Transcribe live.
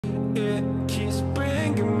It keeps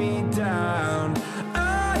bringing me down.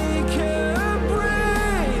 I can't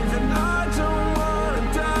breathe and I don't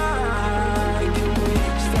wanna die. Can we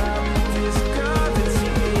stop this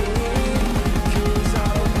gravity? 'Cause I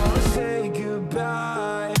don't wanna say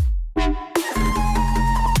goodbye.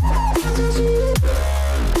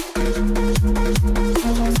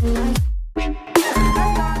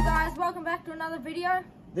 Guys, welcome back to another video.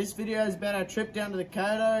 This video is about our trip down to the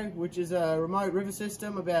Cato, which is a remote river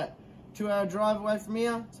system about 2-hour drive away from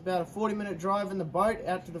here. It's about a 40-minute drive in the boat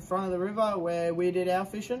out to the front of the river where we did our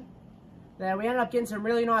fishing. Now we ended up getting some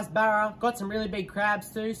really nice barra, got some really big crabs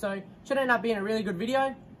too, so should end up being a really good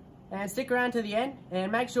video. And stick around to the end, and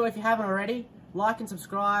make sure if you haven't already, like and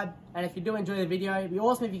subscribe. And if you do enjoy the video, it'd be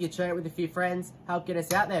awesome if you could share it with a few friends, help get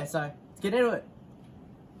us out there. So let's get into it.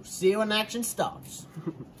 See you when action stops.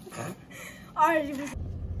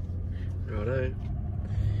 Righto,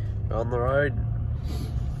 on the road,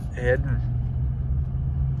 heading.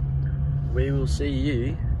 We will see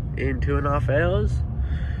you in 2.5 hours.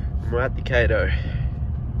 We're at the Cato.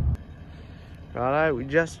 Righto, we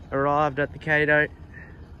just arrived at the Cato.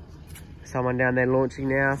 Someone down there launching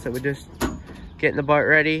now, so we're just getting the boat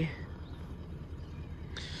ready.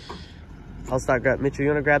 I'll start grabbing. Mitchell,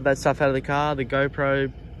 you want to grab that stuff out of the car, the GoPro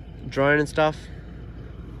drone and stuff?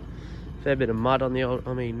 Fair bit of mud on the old,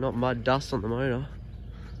 I mean not mud, dust on the motor.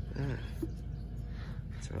 Yeah.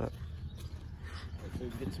 That's alright.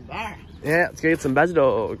 Let's get some bar. Yeah, let's go get some buzz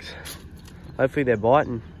dogs. Hopefully they're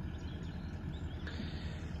biting.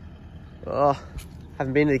 Oh,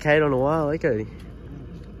 haven't been to the Cato in a while, eh, Cody?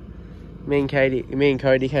 Me and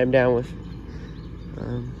Cody came down with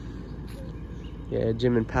yeah,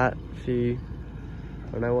 Jim and Pat a few,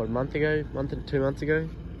 I don't know what, a month ago, 2 months ago.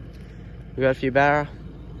 We got a few barra.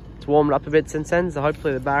 It's warmed up a bit since then, so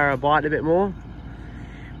hopefully the barra will bite a bit more.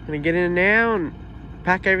 I'm gonna get in now and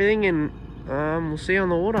pack everything, and we'll see you on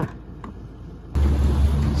the water.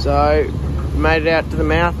 So, we made it out to the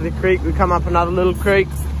mouth of the creek. We come up another little creek.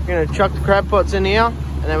 We're gonna chuck the crab pots in here,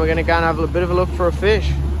 and then we're gonna go and have a bit of a look for a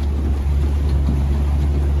fish.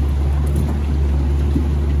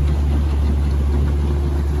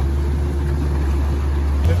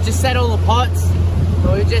 We've just set all the pots.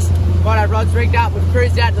 So we've just got our rods rigged up. We've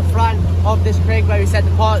cruised out to the front of this creek where we set the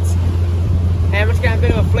pots. And we're just going to have a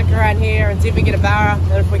bit of a flick around here and see if we can get a barra.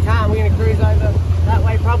 And if we can't, we're going to cruise over that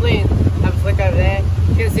way probably and have a flick over there.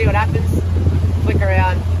 Just going to see what happens. Flick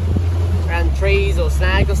around trees or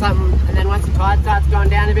snags or something. And then once the tide starts going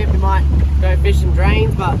down a bit, we might go fish some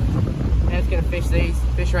drains. But yeah, just going to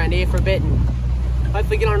fish around here for a bit and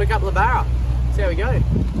hopefully get on a couple of barra. See how we go.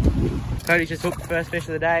 Cody's just hooked the first fish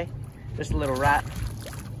of the day. Just a little rat.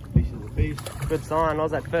 Good sign. I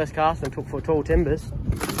was at first cast and took for tall timbers.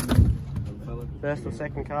 First or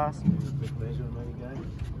second cast.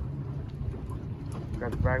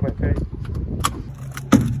 Grab the brag mate, Cody.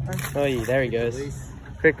 Oh yeah, there he goes.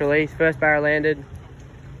 Quick release. First barra landed.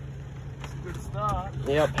 Good start.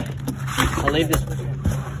 Yep. I'll leave this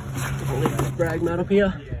brag mat up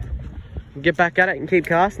here. Get back at it and keep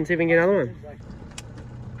casting and see if we can get another one.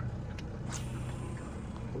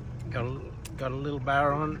 Got a little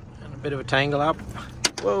barra on and a bit of a tangle up.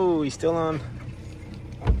 Whoa, he's still on.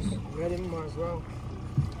 Got him, might as well.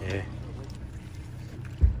 Yeah.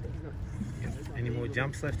 Any more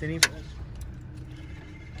jumps left in him?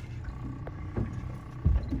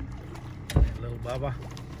 Little bubba.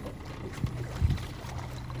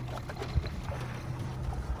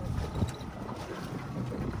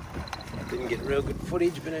 Didn't get real good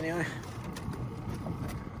footage, but anyway.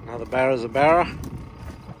 Another barra's a barra.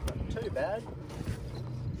 Not too bad.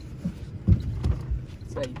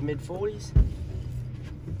 Say mid-40s.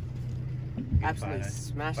 Absolutely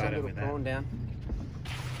smashed that little prawn down.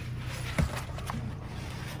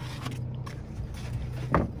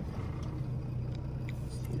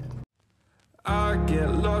 I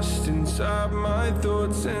get lost inside my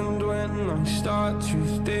thoughts, and when I start to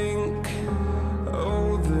think,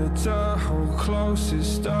 oh, the Tahoe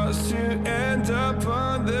closest starts to end up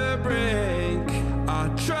on the brink. I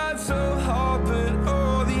tried so hard, but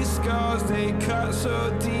all these scars, they cut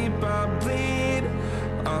so deep, I bleed.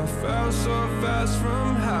 I fell so fast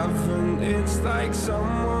from heaven, it's like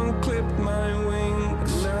someone clipped my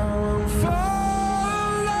wings. Now I'm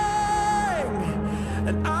falling,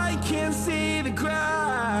 and I can't see the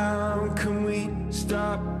ground. Can we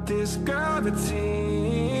stop this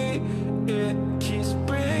gravity? It keeps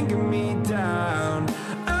bringing me down.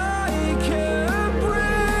 I can't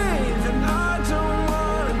breathe and I don't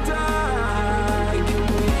wanna die. Can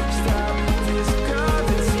we stop this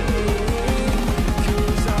gravity?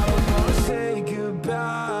 'Cause I don't wanna say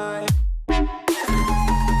goodbye.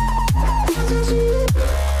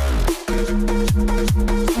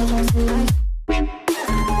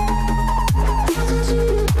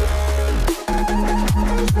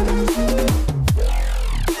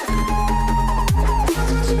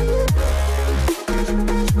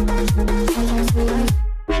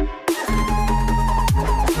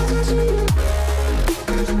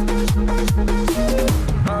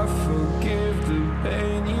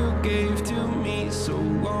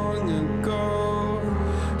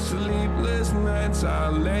 I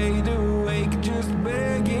laid awake just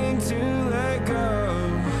begging to let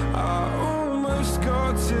go. I almost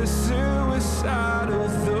got to suicidal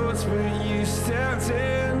thoughts, but you stepped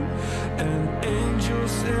in. An angel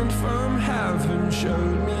sent from heaven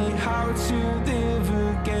showed me how to live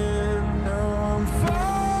again. Now I'm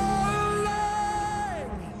falling.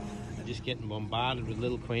 I'm just getting bombarded with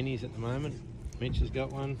little queenies at the moment. Mitch has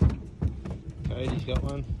got one. Cody's got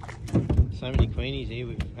one. So many queenies here,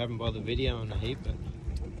 we haven't bothered videoing a heap, but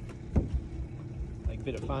like a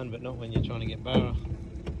bit of fun, but not when you're trying to get Barra.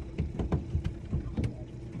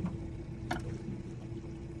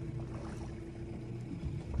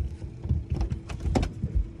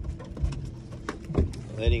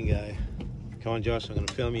 Let him go. Come on Josh, I'm going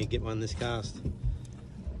to film you get one this cast.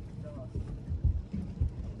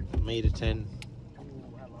 1.10 m.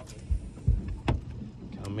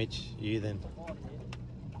 Come on Mitch, you then.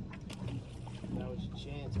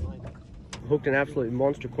 Chance, mate. Hooked an absolute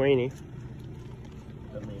monster queenie.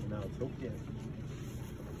 Doesn't even know it's hooked yet.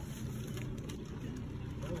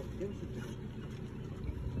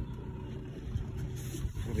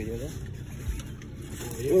 Video there.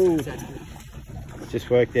 Ooh. It's just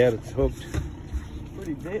worked out, it's hooked.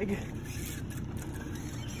 Pretty big.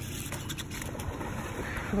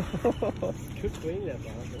 Good queenie that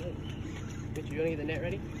bar, isn't it? Mitch, you gonna get the net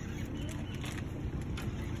ready?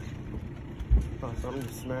 Oh, something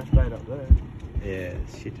just smashed right up there. Yeah,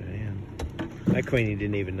 it's shit around. That queenie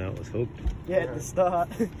didn't even know it was hooked. Yeah, at the start.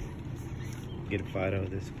 Get a photo of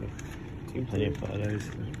this, but get plenty of photos.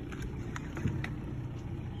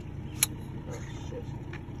 Oh shit.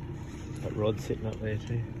 That rod's sitting up there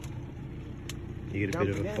too. You get a bit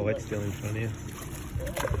of a fight still in front of you.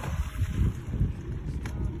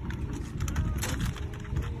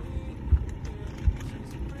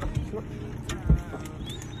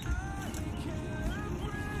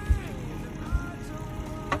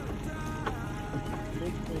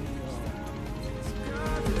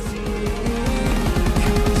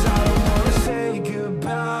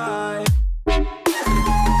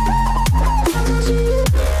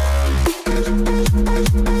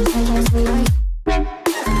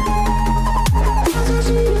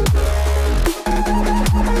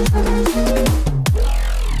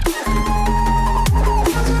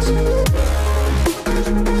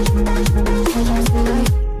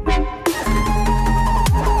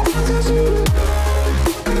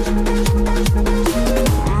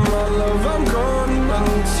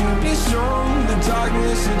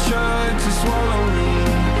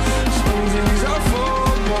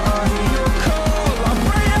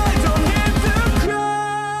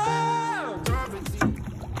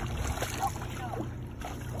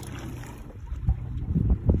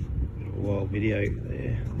 Video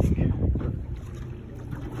there, I think.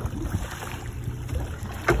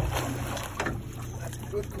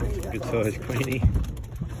 Good size queenie.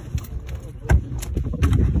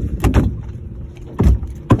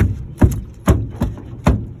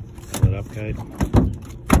 Pull it up, Cade.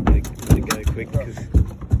 Let it go quick because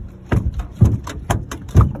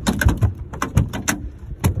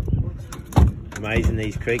amazing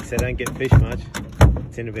these creeks, they don't get fish much.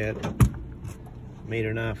 It's in about 1.5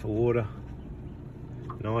 meters of water.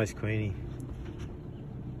 Nice queenie.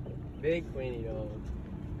 Big queenie dog.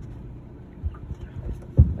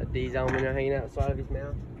 That diesel minnow hanging out the side of his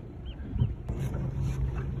mouth.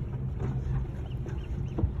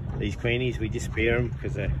 These queenies, we just spear them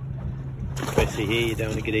because especially here you don't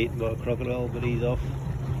want to get eaten by a crocodile, but he's off.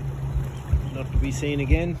 Not to be seen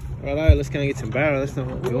again. Righto, let's go and get some Barra, that's not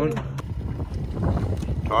what we want.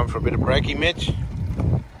 Time for a bit of breaking, Mitch.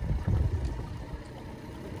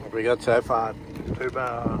 What have we got so far? 2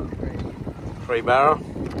 Barra, 3 Barra,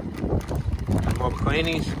 more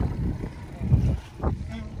queenies.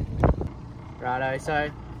 Righto, so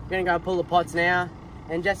we're going to go pull the pots now,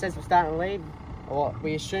 and just as we're starting to leave, what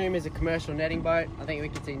we assume is a commercial netting boat. I think we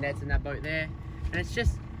can see nets in that boat there, and it's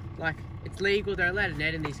just like, it's legal, they're allowed to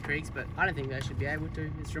net in these creeks, but I don't think they should be able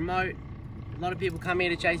to. It's remote, a lot of people come here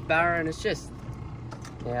to chase Barra, and it's just,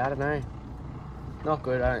 yeah, I don't know, not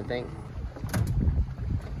good, I don't think.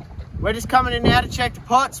 We're just coming in now to check the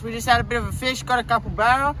pots. We just had a bit of a fish, got a couple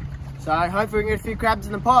Barra, so hopefully we can get a few crabs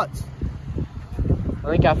in the pots. I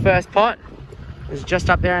think our first pot is just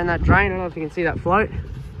up there in that drain. I don't know if you can see that float.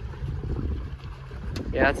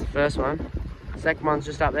 Yeah, that's the first one. Second one's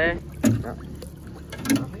just up there. No.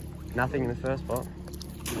 Nothing in the first pot.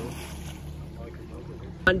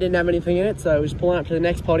 One didn't have anything in it, so we're just pulling up to the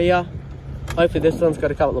next pot here. Hopefully this one's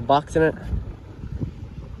got a couple of bucks in it.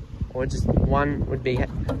 Or just one would be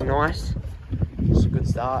nice. Just a good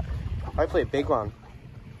start. Hopefully a big one.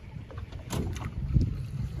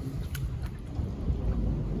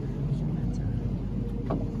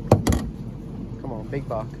 Come on, big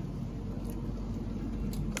buck.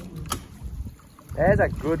 There's a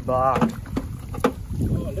good buck. Oh,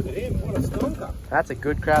 look at him, what a stonker. That's a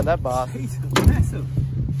good crab, that buck. He's massive.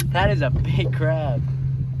 That is a big crab.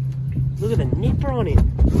 Look at the nipper on it.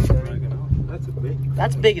 That's a big.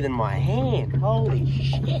 That's bigger than my hand. Holy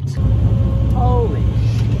shit. Holy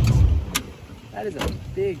shit. That is a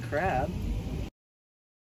big crab.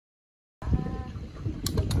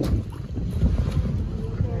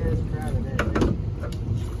 There's a crab in there.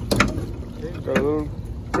 Got two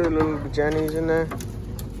little jennies in there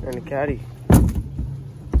and a caddy.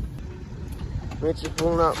 Mitch is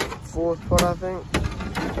pulling up fourth pot, I think.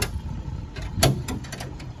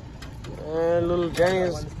 And little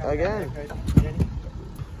jennies again.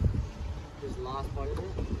 This last pot, isn't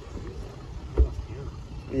it?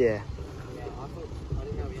 Yeah. Yeah, I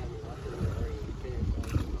didn't know we had any left in there.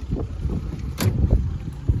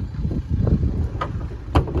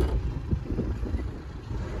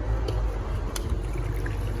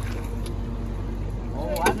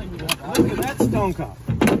 Look at that stonker.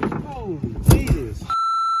 Holy Jesus.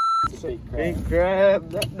 Big crab,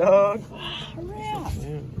 that dog. Yeah.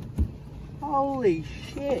 Holy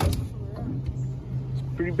shit. It's a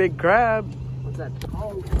pretty big crab. What's that?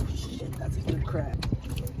 Holy shit, that's a good crab.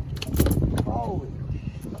 Holy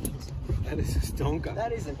shit. That is a stonker.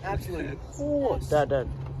 That is an absolute horse. Dad.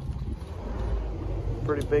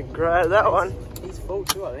 Pretty big crab, that one. He's full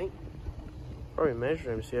too, I think. Probably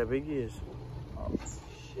measure him, see how big he is. Oh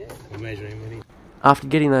shit. We'll measure him when he... After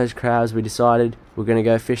getting those crabs, we decided we're going to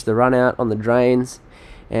go fish the run out on the drains.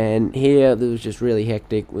 And here, it was just really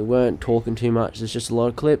hectic. We weren't talking too much. There's just a lot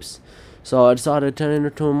of clips. So I decided to turn it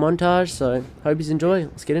into a montage. So hope you enjoy.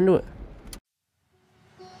 Let's get into it.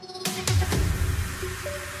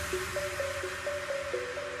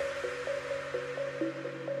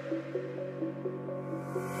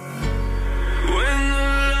 When the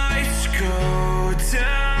lights go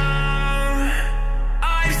down,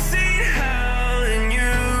 I've seen hell in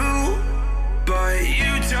you, but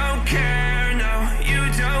you don't care, no, you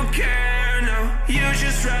don't care, no. You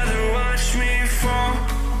just rather watch me fall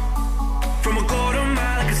from a quarter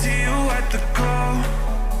mile. I can see you at the call.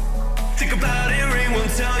 Think about it, ring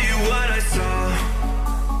won't tell you what I saw.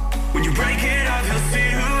 When you break it off, you'll see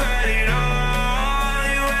who had it all.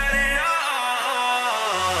 You had it all.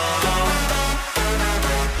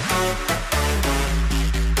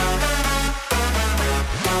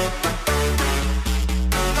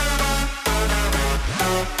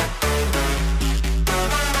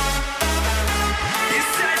 You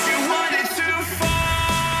said you wanted to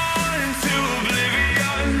fall into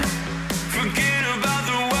oblivion, forget about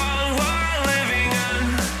the world we're living in.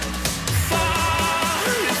 Fall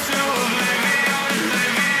into oblivion,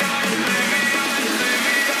 oblivion.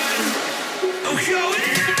 Oh, going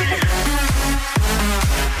in. Fall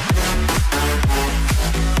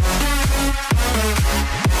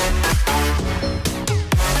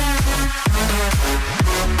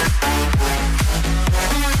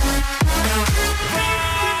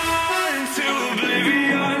into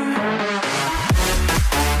oblivion.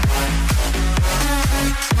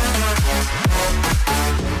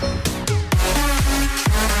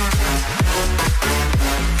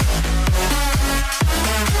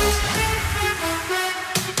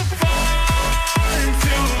 Fall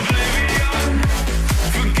into oblivion,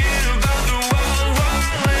 forget about the world we're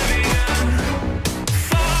living in.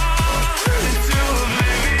 Fall into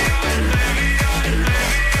oblivion,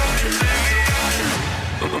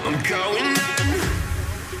 I'm going in.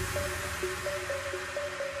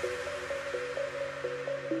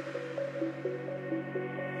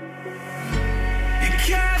 You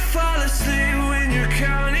can't fall asleep when you're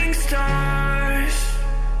counting stars.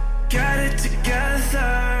 Get it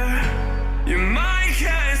together. Your mind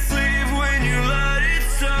can't sleep when you let it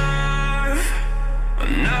serve.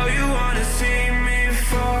 And now you wanna see me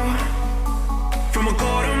fall from a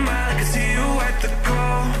quarter mile. I can see you at the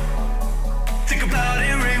call. Think about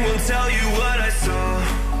it, ring won't tell you what I saw.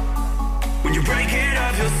 When you break it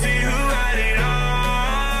off, you'll see who had it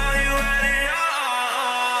all. You had it all.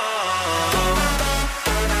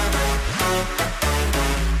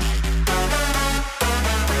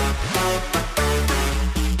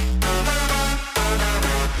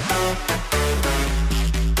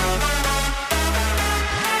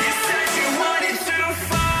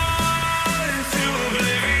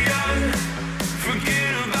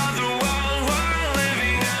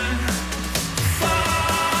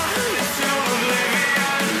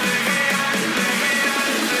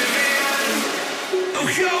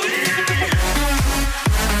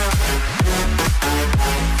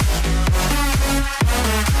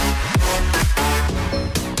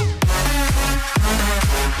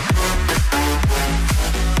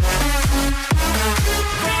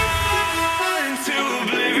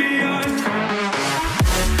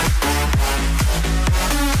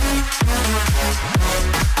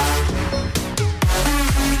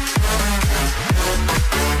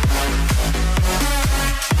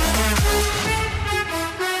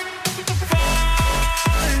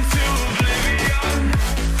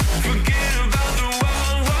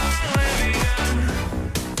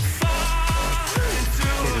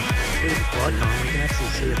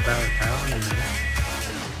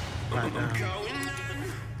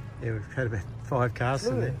 Yeah, we've had about 5 casts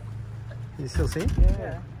in there. You still see him?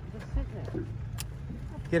 Yeah.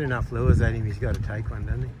 Get enough lures at him, he's got to take one,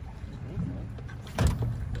 doesn't he?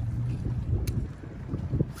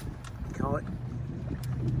 Kite.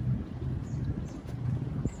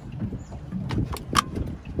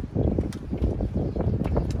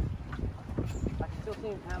 I can still see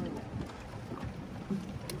him coming there.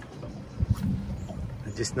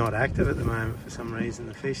 They're just not active at the moment for some reason,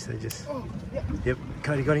 the fish. They just... Oh, yep,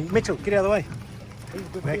 Cody got him. Mitchell, get out of the way. He's a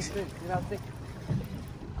good Max. fish too. You know, thick.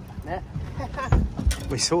 Nah.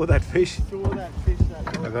 We saw that fish. Saw that fish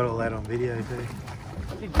that I got all that on video too.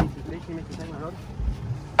 I did decent fish. You missed the thing, rod.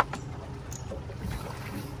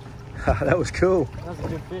 That was cool. That was a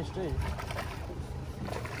good fish too.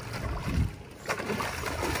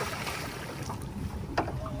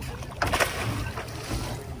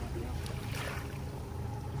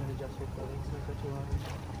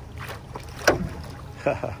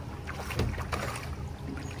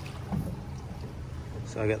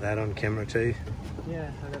 So I got that on camera too.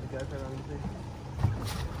 Yeah, I got the GoPro on too.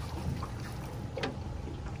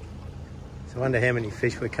 So I wonder how many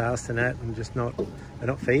fish we're casting at and just not, they're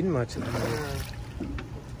not feeding much at the moment.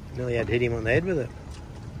 Nearly had hit him on the head with it.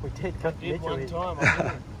 We did cut the Did one picture. time, I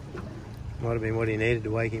think. Might have been what he needed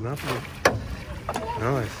to wake him up.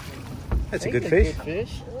 Nice. That's a good Good fish.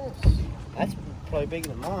 fish. That's probably bigger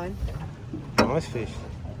than mine. Nice fish.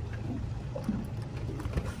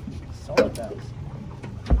 Solid bells.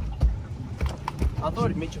 I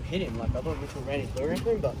thought Mitchell hit him, like I thought Mitchell ran his lure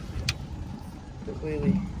into him, but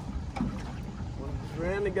clearly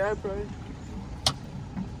Around the GoPro.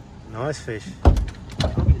 Nice fish.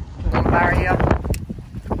 one barra here.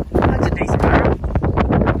 That's a decent barra.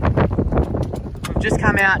 We've just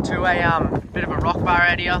come out to a bit of a rock bar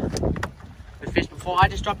out here. We fished before. I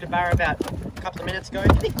just dropped a barra about a couple of minutes ago.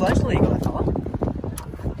 Pretty close to legal, fella.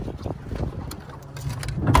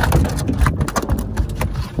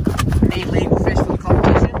 Need legal fish for the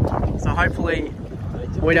competition, so hopefully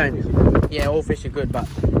we don't. Yeah, all fish are good, but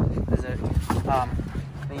there's a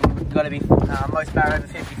you've got to be most barra over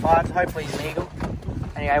 55. So hopefully he's legal.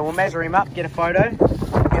 Anyway, we'll measure him up, get a photo,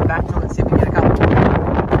 get back to him and see if we can get a couple.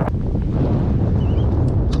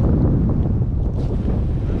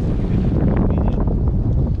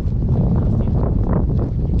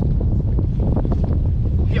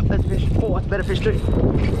 Yep, that's a fish. Oh, that's a better fish too.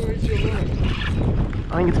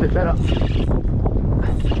 I think it's a bit better.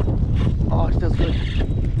 Oh, it feels good.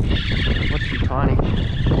 What's too tiny?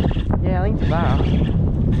 Yeah, I think it's a barra.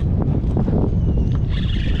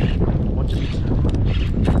 Watch it.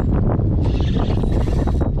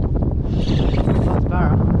 Oh, it's a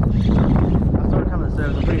barra. I saw it come to the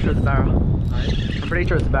surface. I'm pretty sure it's a barra. I'm pretty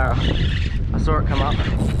sure it's a barra. I saw it come up.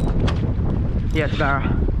 Yeah, it's a barra.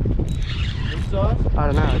 This size? I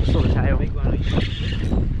don't know, I just saw the tail. Big one.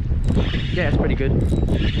 Yeah, it's pretty good.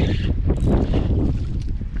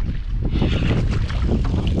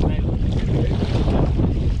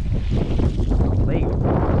 Legal.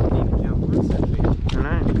 I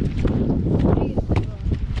know.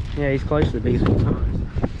 Yeah, he's close to the biggest one.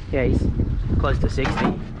 Yeah, he's close to 60.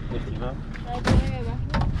 Lift him up.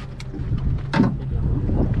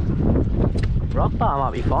 Rock bar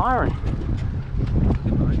might be firing.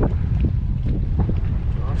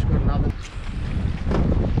 Josh got another.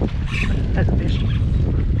 That's a fish. I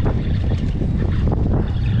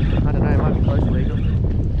don't know, it might be close to legal.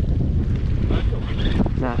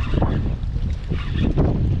 No.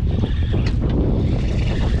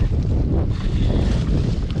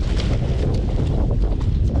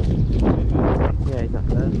 Yeah, he's not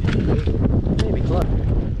there. Maybe close.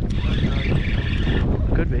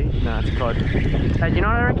 Could be. No, it's cod. Hey, do you know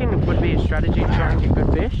what I reckon would be a strategy to try and get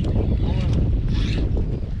good fish?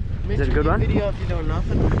 Is it a good one? Video if you're doing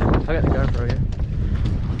nothing. I got the GoPro here.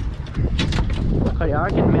 Cody, I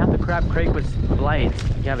reckon mouth of Crab Creek was blades.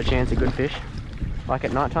 You have a chance of good fish. Like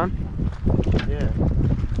at night time. Yeah.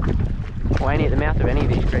 Or any at the mouth of any of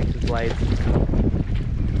these creeks with blades.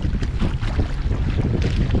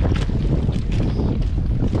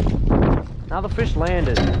 Another fish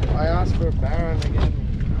landed. I asked for a barra and they gave me.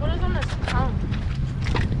 What is on its tongue?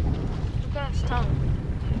 Look at its tongue.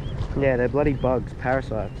 Yeah, they're bloody bugs,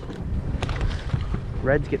 parasites.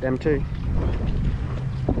 Reds get them too.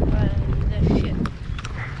 They're shit.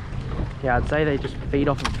 Yeah, I'd say they just feed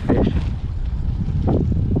off of the fish.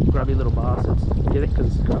 Grubby little bastards. Get it? Because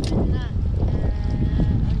it's grubby. And that,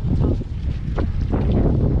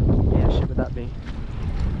 Yeah, shit would that be?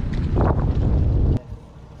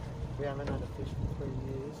 We haven't had a fish for 3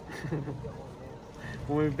 years.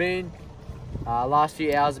 Well, we've been, last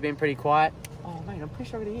few hours have been pretty quiet. Oh mate, I'm pretty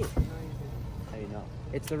sure I'm gonna hit. Maybe not.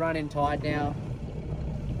 It's the run-in tide now.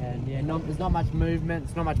 And yeah, there's not much movement,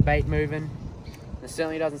 there's not much bait moving. There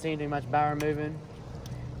certainly doesn't seem to be much barra moving.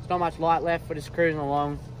 There's not much light left, we're just cruising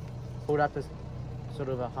along. Pulled up this sort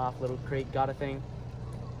of a half little creek gutter thing.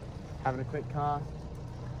 Having a quick cast.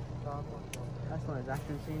 That's not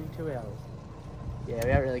exactly seen in 2 hours. Yeah, we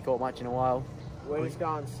haven't really caught much in a while. We're just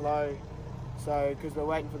going slow, so because we're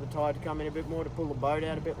waiting for the tide to come in a bit more to pull the boat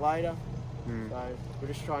out a bit later. So we're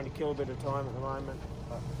just trying to kill a bit of time at the moment.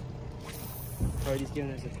 But Cody's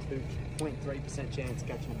given us a 2.3% chance of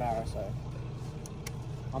catching a barra, so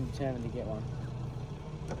I'm determined to get one.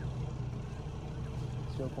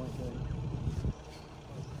 Still 0.3.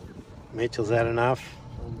 Mitchell's had enough.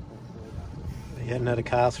 He hadn't had a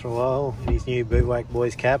cast for a while in his new Bivouac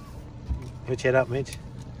Boys cap. Put your head up, Mitch.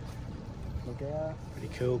 Look out. Pretty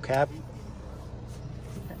cool cap.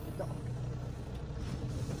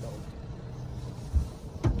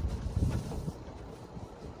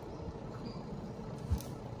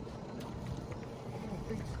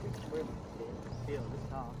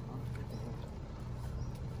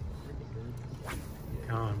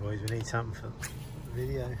 Come on, boys, we need something for the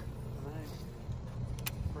video.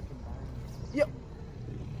 Yep.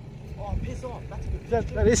 Oh, piss off. That's good.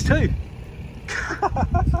 That is too.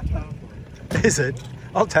 Is it?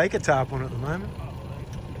 I'll take a tarpon at the moment.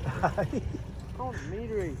 oh,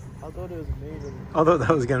 metery! I thought it was a metery. I thought that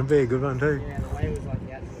was going to be a good one too. Yeah, the way was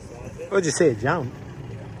like out to the side of it. What'd you see it jump?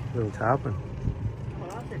 Little tarpon.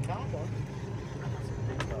 Well, after a tarpon.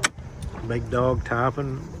 Big dog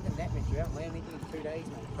tarpon. Look at that, Mitch. You haven't landed anything in 2 days,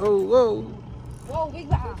 mate. Oh, whoa. Whoa, big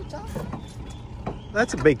barra.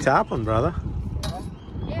 That's a big tarpon, brother.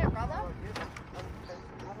 Yeah, brother.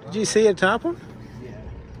 Did you see a tarpon? Yeah,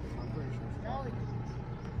 I'm pretty sure.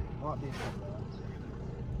 Might be.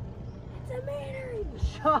 It's a metery.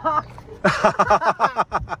 Shark.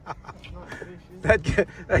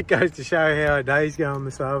 that goes to show how our day's going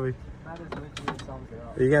this Harvey. That is literally something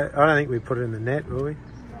else. I don't think we put it in the net, will we? No,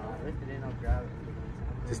 lift it in, I'll grab it.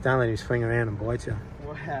 Just don't let him swing around and bite you.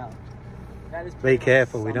 Wow. That is Be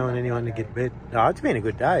careful, we don't want anyone to get bit. No, it's been a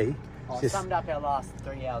good day. Oh, Just, summed up our last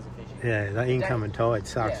 3 hours of fishing. yeah, the incoming tide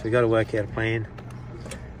sucks. Yeah. We've got to work out a plan.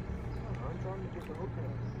 I'm trying to get the hook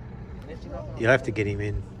out. Lift it up and You'll have to get him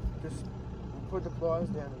in. Just put the pliers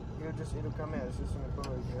down and it'll come out. It's just in the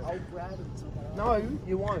pliers. I'll grab it. No,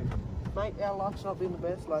 you won't. Mate, our luck's not been the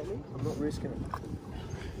best lately. I'm not risking it.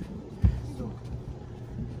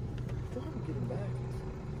 Try to get him back.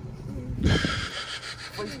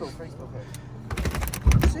 Freeze ball.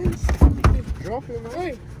 See? Drop him,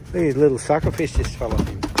 mate. Look, his little sucker fish just fell off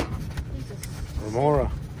him.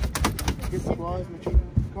 Remora. Get the pliers, Mitchell.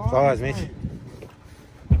 Pliers, Mitch.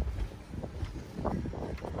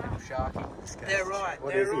 Sharky. They're right,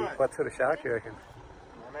 What they're is he? right. What sort of shark do you reckon?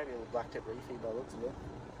 Maybe a little black tip reefy by the looks of it.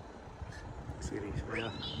 Look at his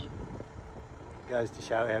mouth. Goes to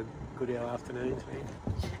show how good our afternoon's been.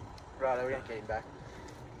 Right, we're going to get him back.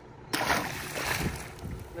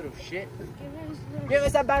 Little shit. Give Give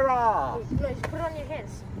us a barra! No, just put it on your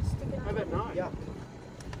hands. Stick it on. How about no? Yeah.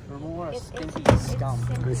 Remora It's stinky scum.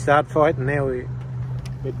 We start fighting now, we're a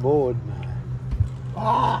bit bored.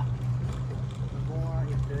 Ah! Remora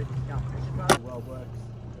is dirty scum. This probably well works.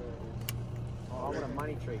 Oh, I want a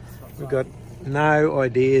money tree. We've got no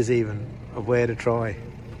ideas even of where to try.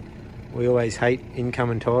 We always hate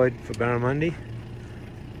incoming tide for Barramundi,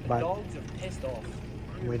 but Dogs are pissed off.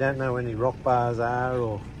 we don't know where any rock bars are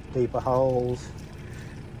or deeper holes.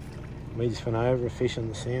 We just went over a fish on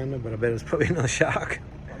the sounder, but I bet it was probably another shark.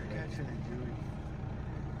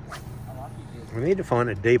 We need to find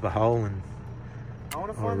a deeper hole and I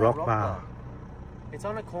want to or a find rock that bar. It's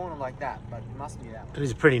on a corner like that, but it must be that one. It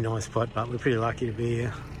is a pretty nice spot, but we're pretty lucky to be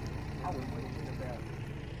here.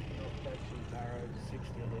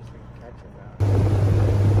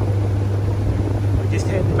 We're just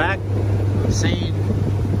heading back. We've seen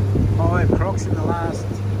 5 crocs in the last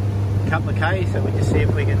couple of Ks, so we'll just see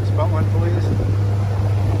if we can spot one for you.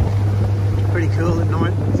 It's pretty cool at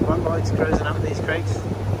night, spotlights cruising up these creeks.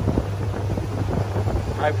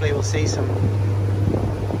 Hopefully we'll see some,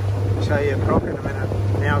 show you a croc in a minute.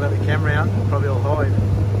 Now I've got the camera out, probably all hide.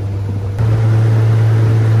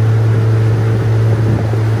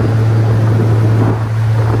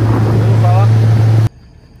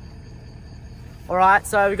 Alright,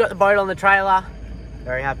 so we got the boat on the trailer.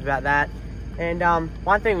 Very happy about that. And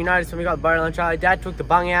one thing we noticed when we got the boat on the trailer, Dad took the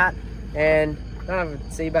bung out, and I don't know if you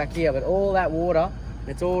can see back here, but all that water,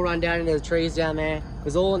 it's all run down into the trees down there,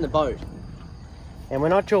 was all in the boat. And we're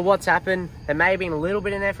not sure what's happened. There may have been a little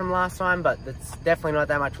bit in there from last time, but it's definitely not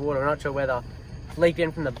that much water. We're not sure whether it's leaked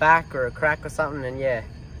in from the back or a crack or something, and yeah,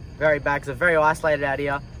 very bad because it's very isolated out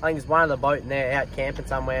here. I think there's one other boat in there out camping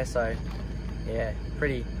somewhere, so yeah,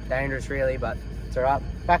 pretty dangerous really, but it's all right.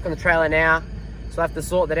 Back on the trailer now, so we'll have to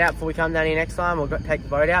sort that out before we come down here next time. We'll take the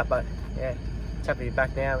boat out, but yeah, it's happy to be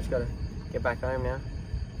back now. We've just got to get back home now.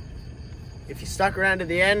 If you stuck around to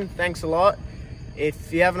the end, thanks a lot.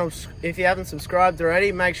 If you haven't subscribed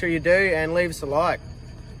already, make sure you do and leave us a like.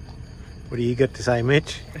 What do you got to say,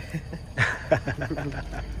 Mitch?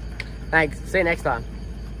 Thanks. See you next time.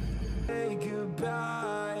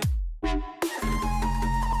 Goodbye.